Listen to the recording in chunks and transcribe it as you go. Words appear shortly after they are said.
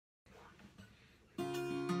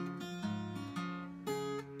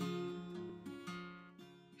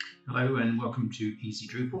Hello and welcome to Easy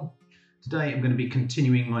Drupal. Today I'm going to be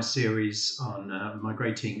continuing my series on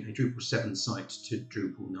migrating a Drupal 7 site to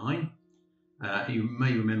Drupal 9. You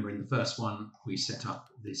may remember in the first one we set up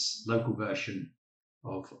this local version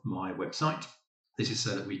of my website. This is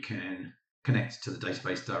so that we can connect to the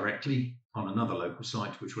database directly on another local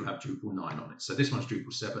site which will have Drupal 9 on it. So this one's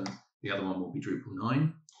Drupal 7, the other one will be Drupal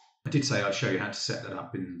 9. I did say I'd show you how to set that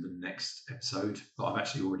up in the next episode, but I've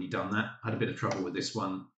actually already done that. I had a bit of trouble with this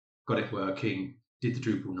one. Got it working, did the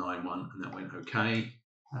Drupal 9 one, and that went okay.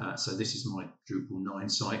 So this is my Drupal 9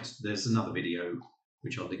 site. There's another video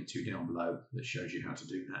which I'll link to down below that shows you how to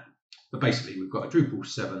do that. But basically, we've got a Drupal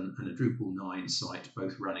 7 and a Drupal 9 site,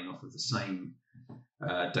 both running off of the same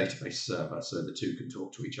database server, so the two can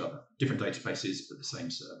talk to each other. Different databases, but the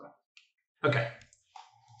same server. Okay,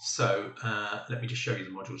 so let me just show you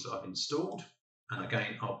the modules that I've installed. And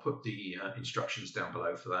again, I'll put the instructions down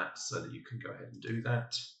below for that so that you can go ahead and do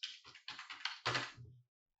that.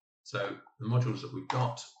 So the modules that we've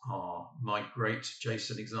got are migrate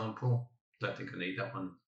JSON example. Don't think I need that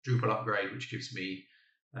one. Drupal upgrade, which gives me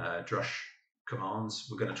drush commands.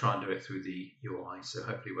 We're going to try and do it through the UI, so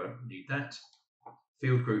hopefully we won't need that.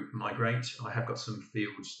 Field group migrate. I have got some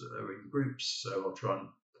fields that are in groups, so I'll try and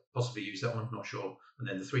possibly use that one, not sure. And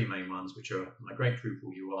then the three main ones, which are migrate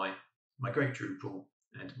Drupal UI, migrate Drupal,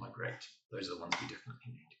 and migrate. Those are the ones we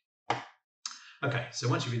definitely need. Okay, so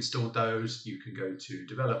once you've installed those, you can go to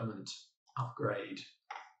development, upgrade,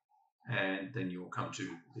 and then you'll come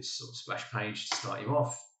to this sort of splash page to start you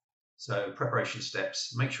off. So preparation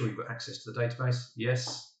steps, make sure you've got access to the database.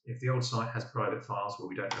 Yes, if the old site has private files, well,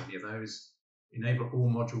 we don't have any of those. Enable all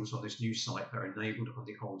modules on this new site that are enabled on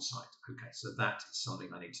the old site. Okay, so that is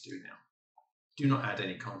something I need to do now. Do not add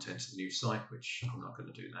any content to the new site, which I'm not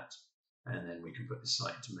going to do that. And then we can put this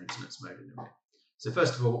site into maintenance mode in a minute. So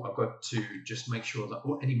first of all, I've got to just make sure that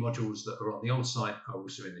any modules that are on the old site are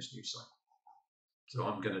also in this new site. So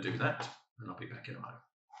I'm going to do that, and I'll be back in a moment.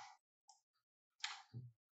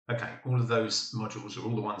 Okay, all of those modules, or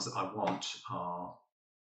all the ones that I want, are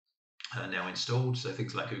now installed. So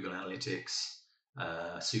things like Google Analytics,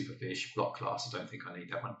 Superfish, Block Class, I don't think I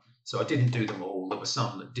need that one. So I didn't do them all. There were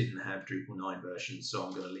some that didn't have Drupal 9 versions, so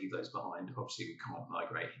I'm going to leave those behind. Obviously, we can't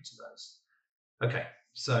migrate into those. Okay,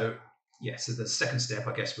 so yeah, so the second step,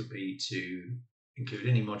 I guess, would be to include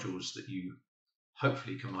any modules that you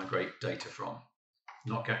hopefully can migrate data from.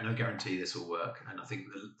 No guarantee this will work, and I think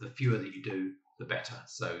the fewer that you do, the better.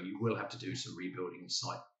 So you will have to do some rebuilding of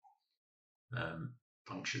site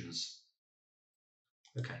functions.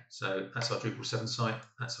 Okay, so that's our Drupal 7 site,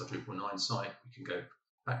 that's our Drupal 9 site. We can go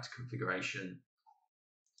back to configuration,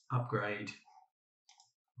 upgrade.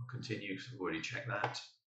 I'll continue because I've already checked that.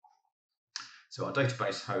 So our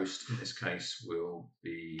database host in this case will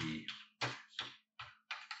be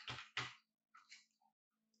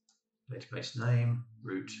database name,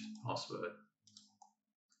 root, password,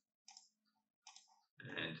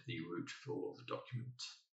 and the root for the document.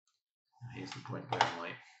 And here's the point where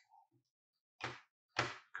I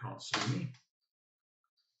can't see me.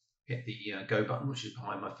 Hit the go button, which is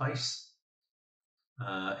behind my face.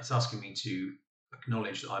 It's asking me to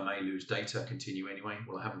acknowledge that I may lose data, continue anyway.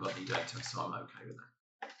 Well, I haven't got any data, so I'm okay with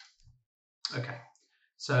that. Okay,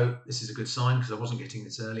 so this is a good sign because I wasn't getting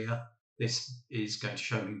this earlier. This is going to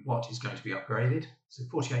show me what is going to be upgraded. So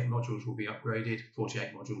 48 modules will be upgraded,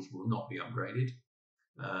 48 modules will not be upgraded.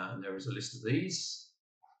 And there is a list of these.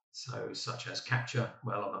 So such as capture,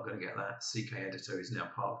 well, I'm not going to get that. CK editor is now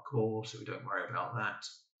part of core, so we don't worry about that.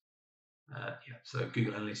 Yeah, so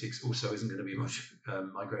Google Analytics also isn't going to be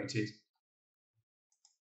migrated.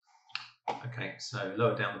 Okay, so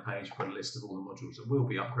lower down the page, we've got a list of all the modules that will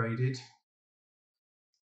be upgraded.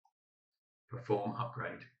 Perform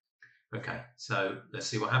upgrade. Okay, so let's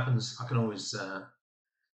see what happens. I can always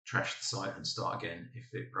trash the site and start again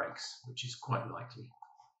if it breaks, which is quite likely.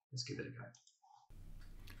 Let's give it a go.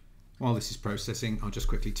 While this is processing, I'll just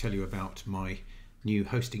quickly tell you about my new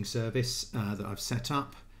hosting service that I've set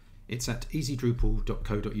up. It's at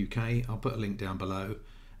easydrupal.co.uk. I'll put a link down below.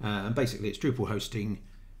 And basically, it's Drupal hosting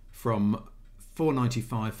from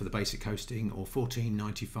 $4.95 for the basic hosting or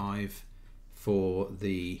 $14.95 for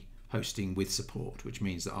the hosting with support, which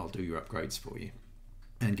means that I'll do your upgrades for you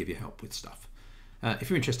and give you help with stuff. If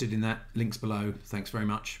you're interested in that, links below. Thanks very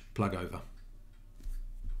much. Plug over.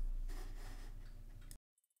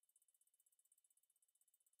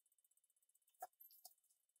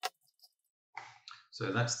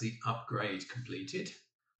 So that's the upgrade completed.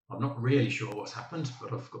 I'm not really sure what's happened,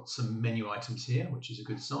 but I've got some menu items here, which is a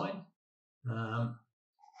good sign.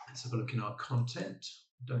 Let's have a look in our content.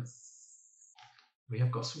 We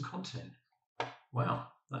have got some content. Wow,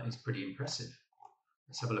 That is pretty impressive.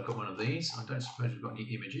 Let's have a look at one of these. I don't suppose we've got any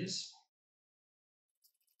images.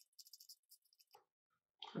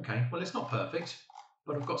 Okay, well, it's not perfect,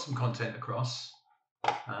 but I've got some content across.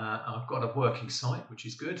 I've got a working site, which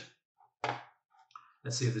is good.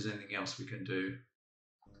 Let's see if there's anything else we can do.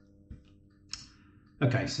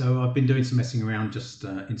 Okay, so I've been doing some messing around, just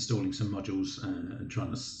installing some modules and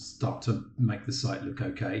trying to start to make the site look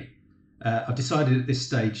okay. I've decided at this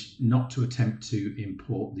stage not to attempt to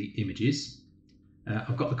import the images.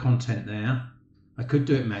 I've got the content there. I could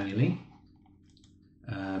do it manually,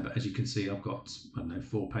 but as you can see, I've got, I don't know,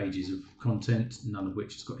 4 pages of content, none of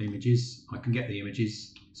which has got images. I can get the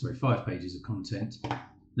images, sorry, 5 pages of content,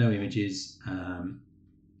 no images, and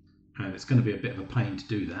it's going to be a bit of a pain to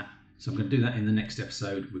do that. So I'm going to do that in the next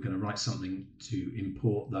episode. We're going to write something to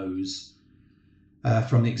import those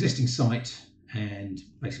from the existing site and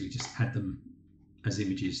basically just add them as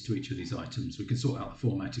images to each of these items. We can sort out the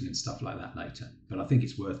formatting and stuff like that later, but I think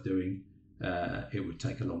it's worth doing. It would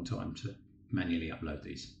take a long time to manually upload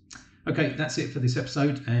these. Okay, that's it for this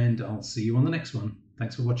episode, and I'll see you on the next one.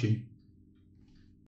 Thanks for watching.